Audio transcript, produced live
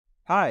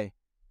Hi,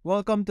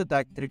 welcome to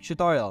Tech Trick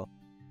Tutorial.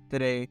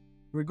 Today,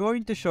 we're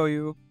going to show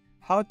you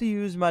how to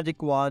use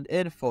Magic Wand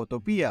in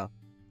Photopea.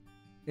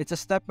 It's a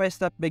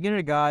step-by-step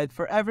beginner guide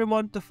for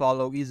everyone to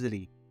follow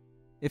easily.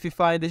 If you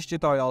find this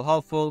tutorial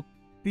helpful,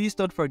 please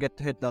don't forget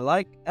to hit the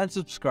like and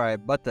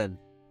subscribe button.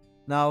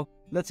 Now,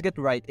 let's get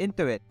right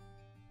into it.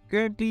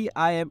 Currently,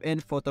 I am in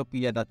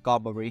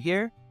photopea.com over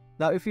here.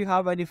 Now, if you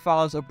have any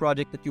files or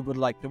project that you would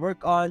like to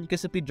work on, you can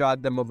simply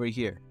drag them over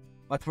here.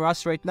 But for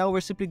us right now,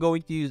 we're simply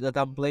going to use a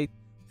template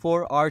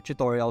for our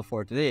tutorial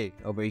for today,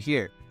 over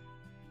here.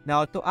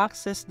 Now, to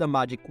access the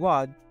Magic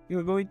Wand,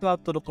 you're going to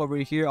have to look over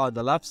here on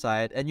the left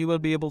side and you will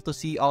be able to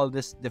see all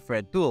these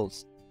different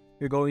tools.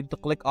 You're going to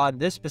click on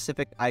this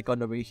specific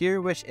icon over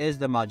here, which is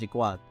the Magic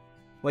Wand.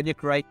 When you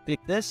right click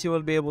this, you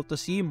will be able to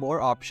see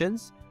more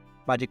options: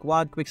 Magic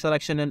Wand, Quick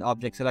Selection, and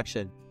Object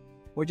Selection.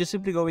 What you're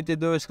simply going to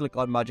do is click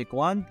on Magic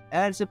Wand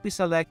and simply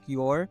select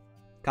your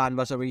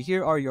canvas over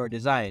here or your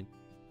design.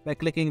 By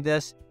clicking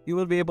this, you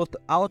will be able to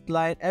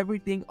outline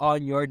everything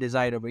on your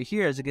design over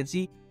here. As you can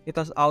see, it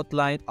has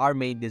outlined our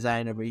main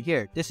design over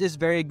here. This is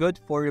very good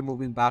for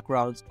removing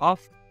backgrounds of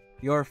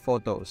your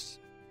photos.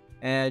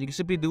 And you can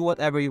simply do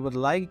whatever you would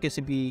like. You can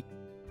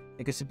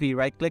simply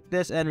right click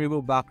this and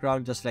remove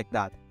background just like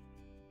that.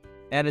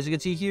 And as you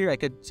can see here, I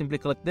could simply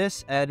click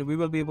this and we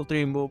will be able to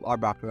remove our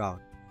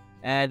background.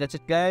 And that's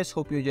it guys.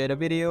 Hope you enjoyed the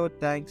video.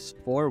 Thanks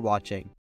for watching.